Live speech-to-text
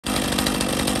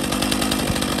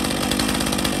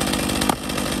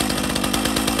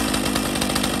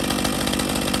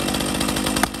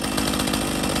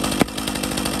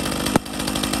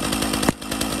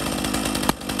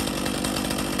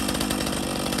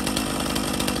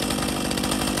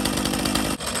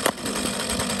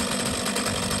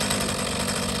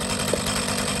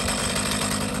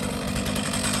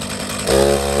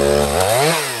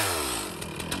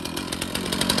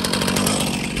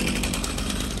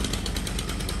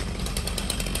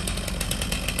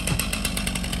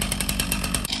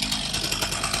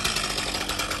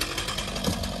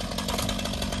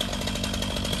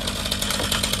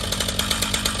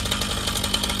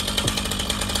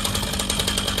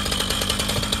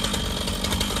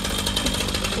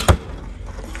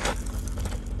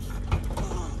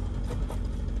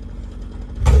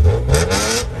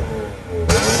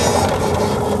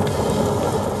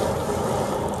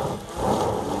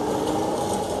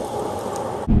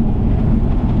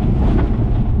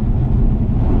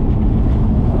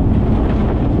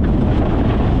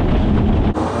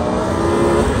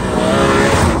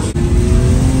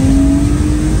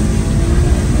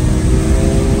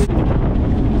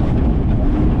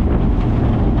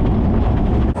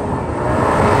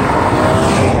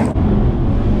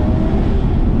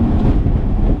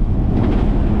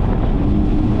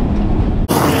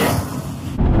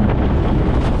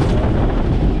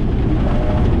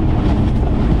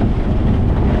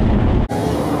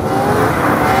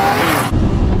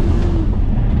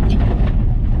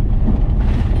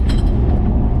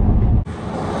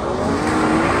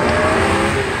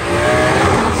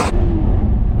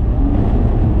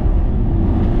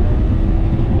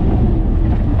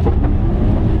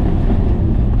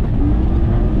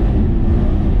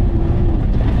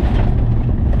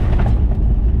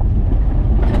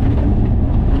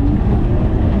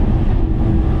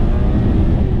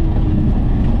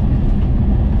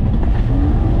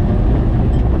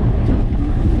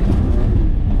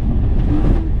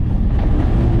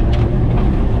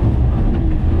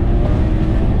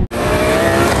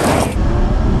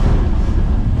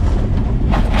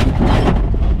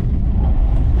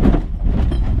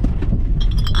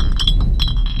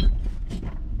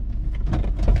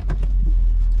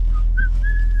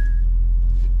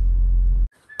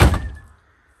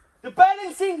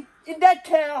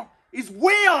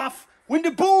way off when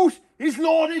the boot is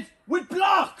loaded with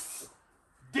blocks.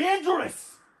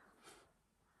 Dangerous.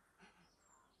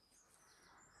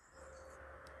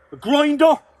 A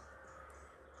grinder.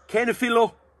 Can of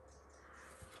filler.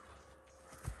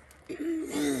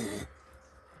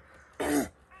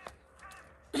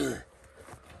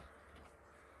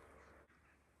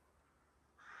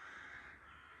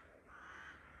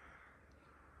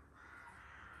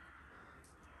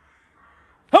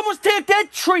 I must take that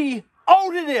tree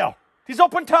out of there. It's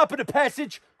up on top of the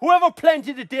passage. Whoever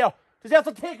planted it there is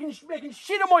after making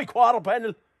shit on my quarter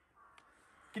panel.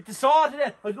 Get the saw out of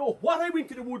that. I don't know what I went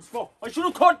to the woods for. I should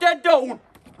have cut that down.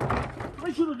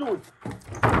 I should have done.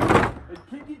 There's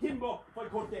plenty of timber if I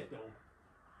cut that down.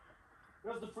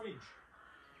 Where's the fridge?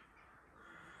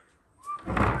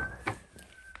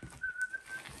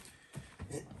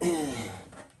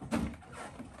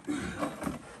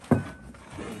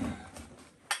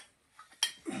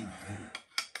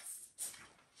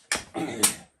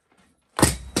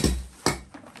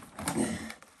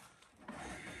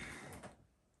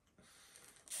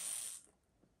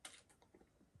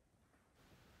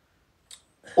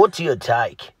 What's your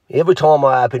take? Every time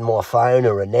I open my phone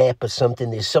or an app or something,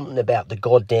 there's something about the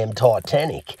goddamn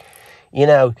Titanic. You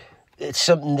know, it's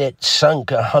something that sunk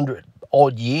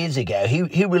 100-odd years ago.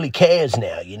 Who really cares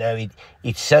now? You know,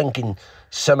 it sunk in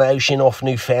some ocean off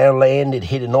Newfoundland. It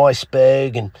hit an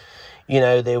iceberg and, you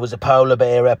know, there was a polar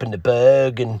bear up in the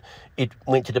berg and it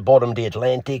went to the bottom of the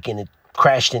Atlantic and it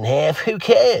crashed in half. Who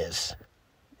cares?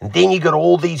 And then you got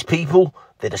all these people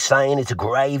that are saying it's a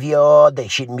graveyard, they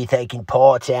shouldn't be taking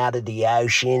parts out of the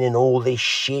ocean and all this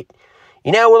shit.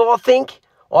 You know what I think?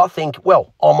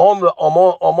 Well, I'm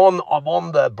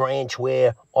on the branch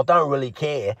where I don't really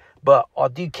care, but I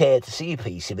do care to see a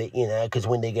piece of it, you know, because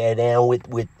when they go down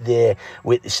with the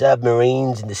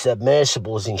submarines and the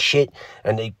submersibles and shit,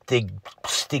 and they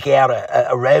stick out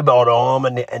a robot arm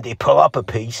and they pull up a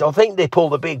piece, I think they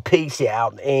pulled a big piece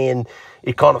out and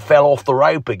it kind of fell off the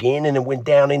rope again and it went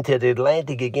down into the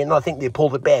Atlantic again. I think they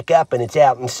pulled it back up and it's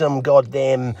out in some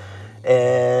goddamn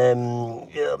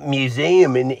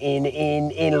museum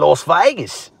in Las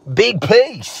Vegas. Big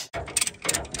piece.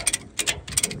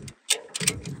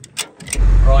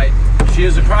 Right, she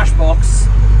is a crash box,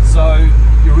 so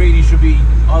you really should be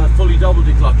either fully double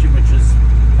declutching, which is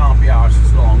can't be hours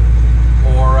as long,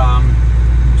 or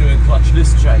doing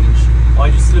clutchless change.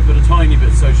 I just slip it a tiny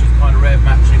bit so she's kind of rev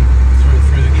matching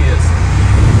through the gears.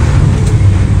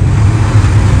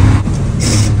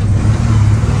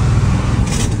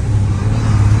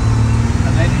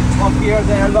 And then in top gear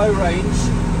there, low range,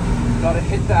 got to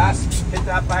hit that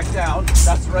back down.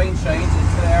 That's range change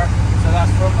into there. So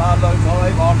that's from low to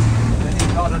high box. Then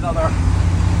you've got another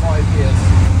 5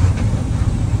 gears.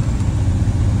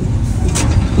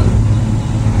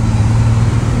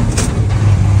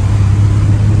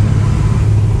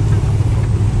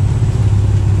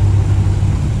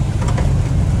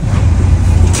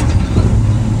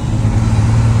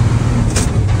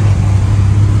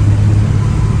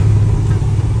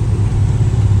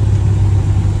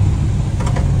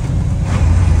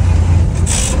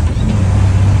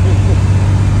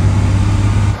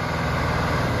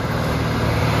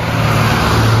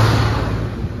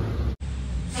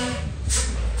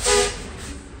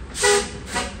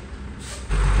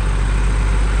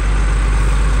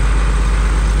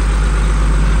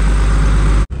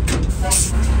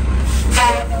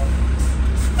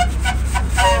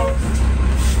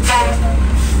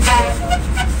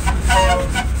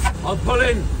 I'll pull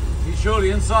in. She's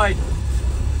surely inside.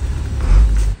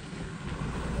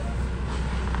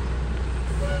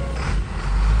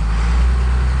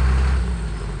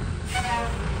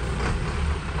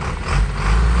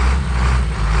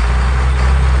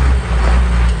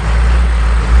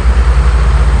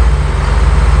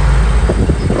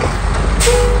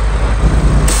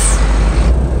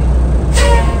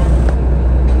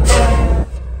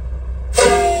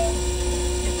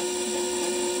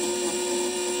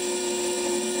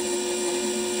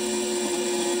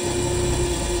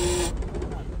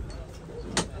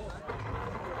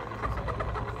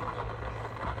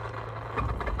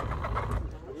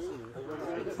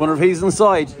 Wonder if he's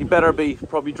inside. He better be,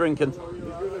 probably drinking.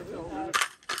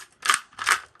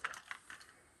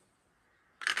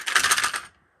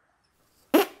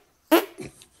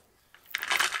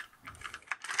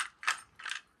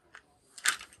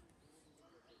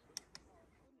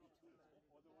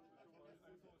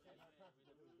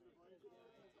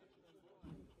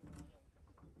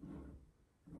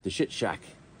 The shit shack.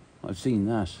 I've seen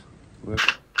that.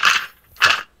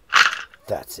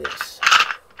 That's it.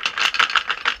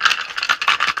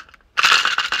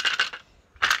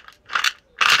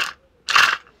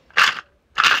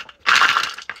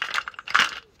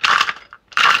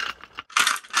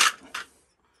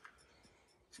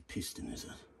 piston, is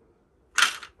it?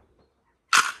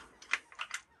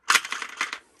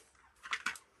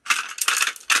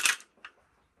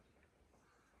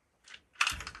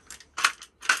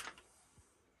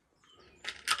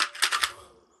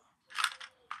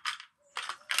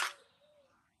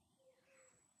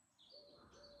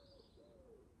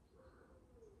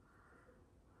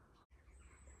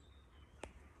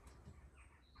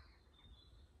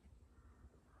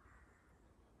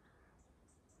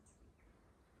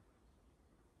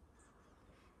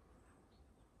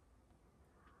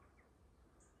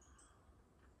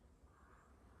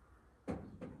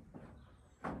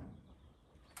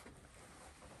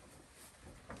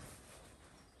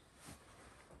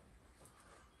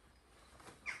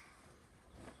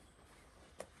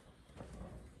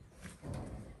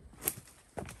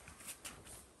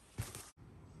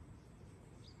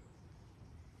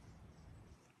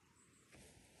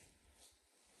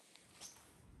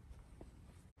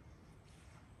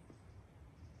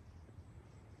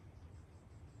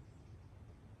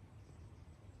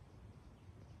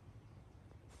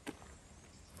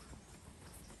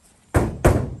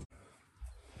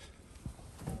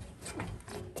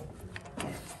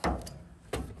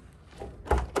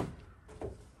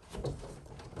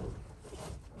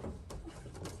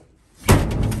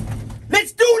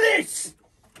 Let's do this!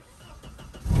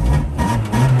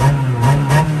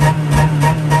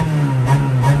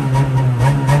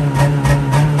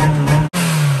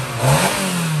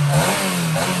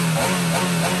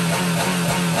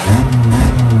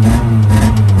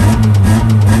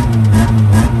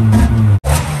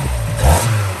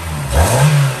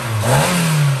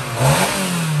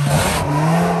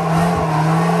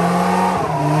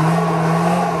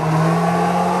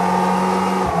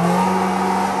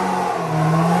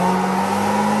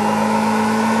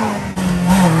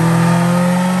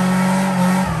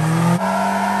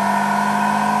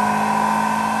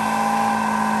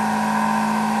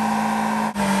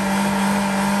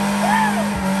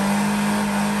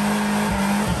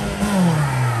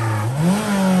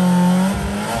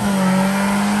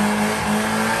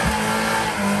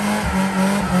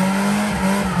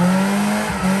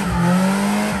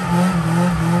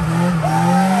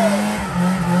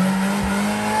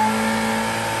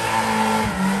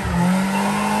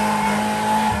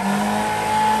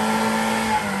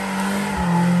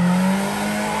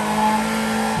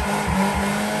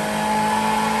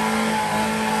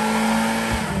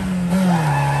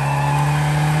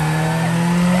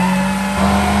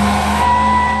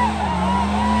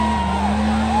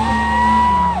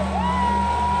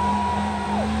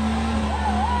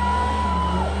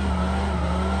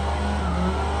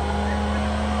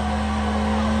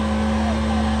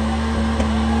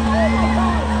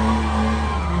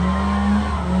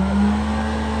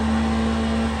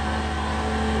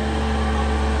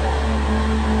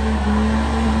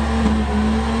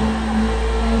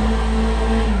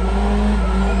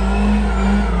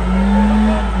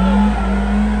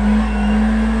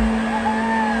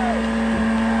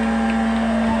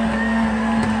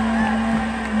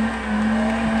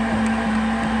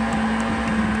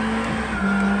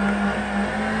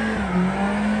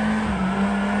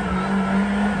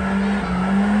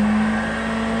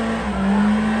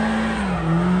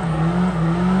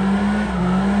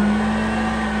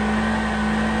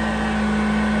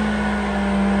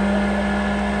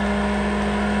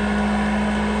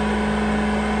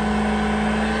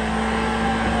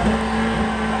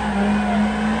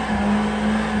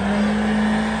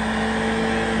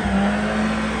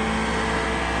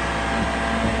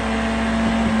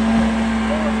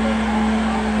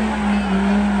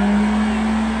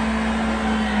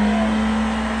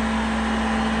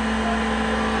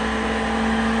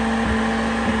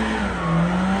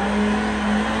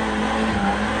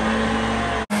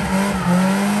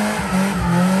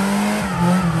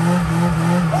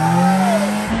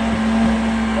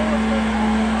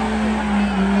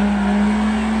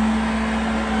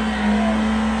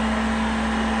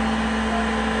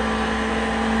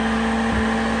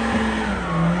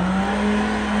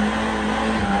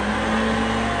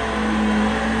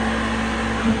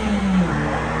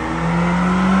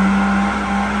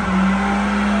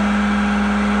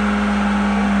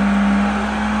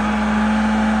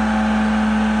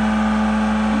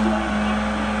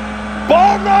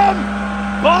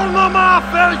 Burn them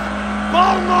off us!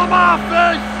 Burn them off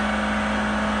us!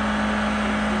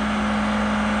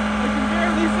 I can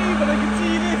barely see, but I can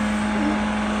see this.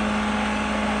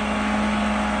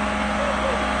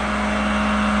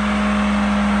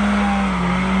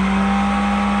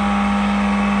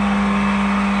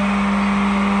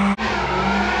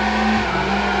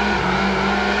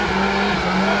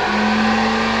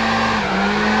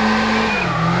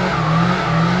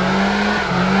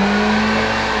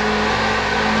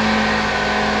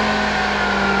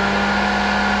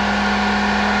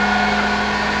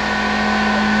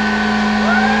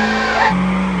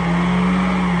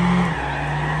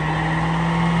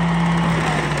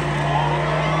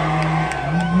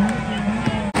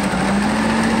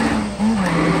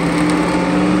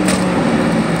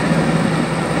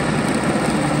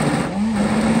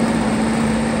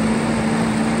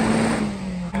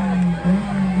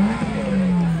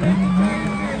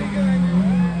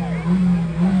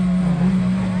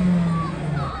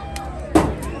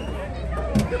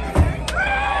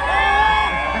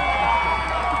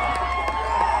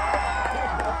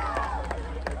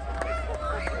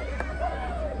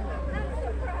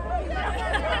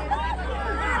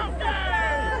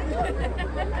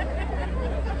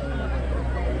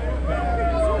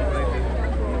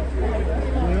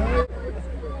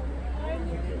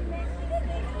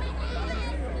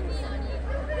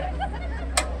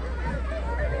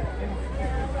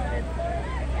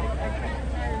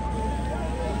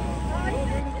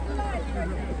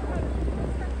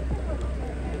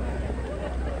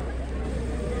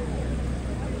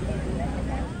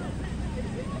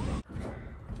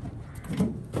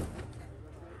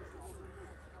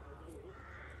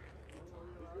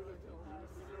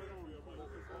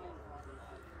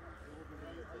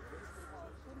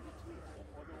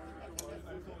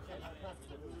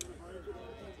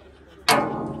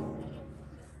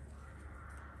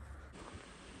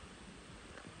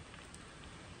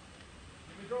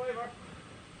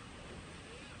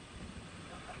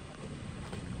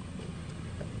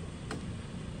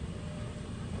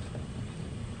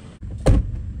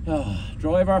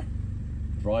 Driver,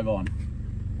 drive on.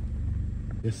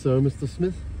 Yes, sir, Mr.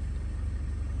 Smith.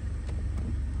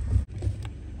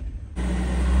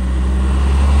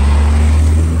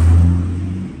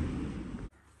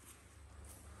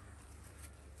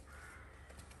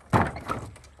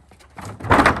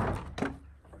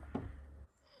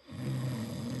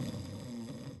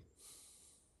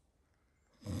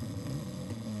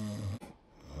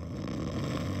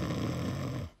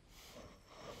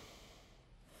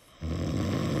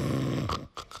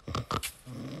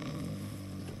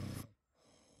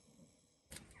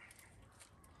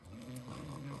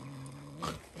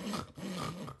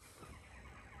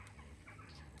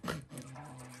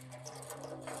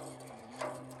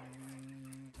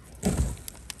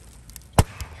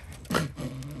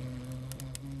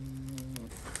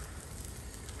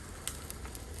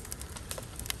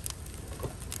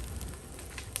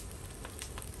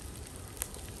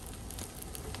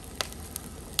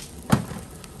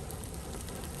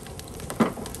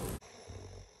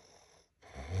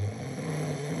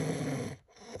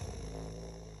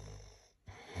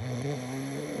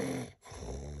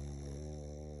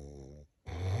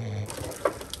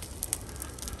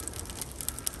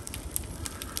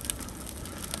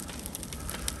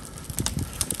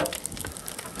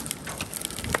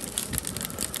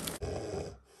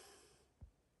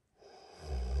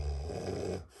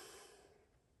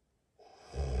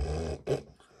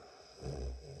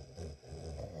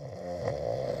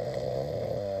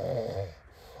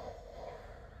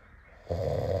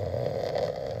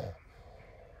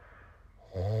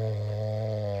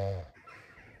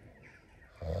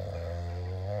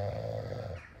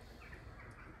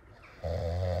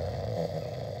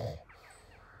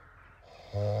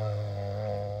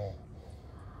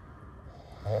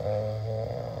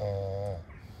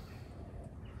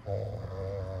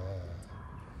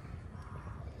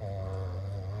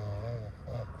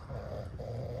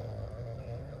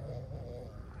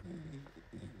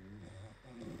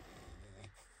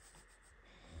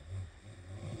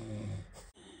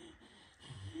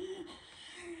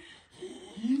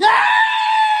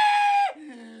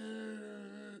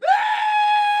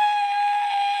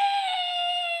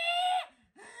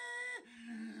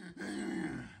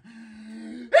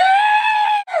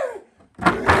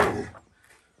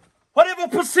 Whatever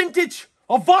percentage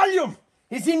of volume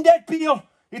is in that beer,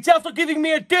 it's after giving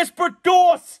me a desperate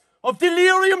dose of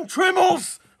delirium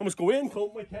tremors. I must go in,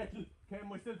 count my cattle, calm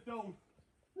myself down.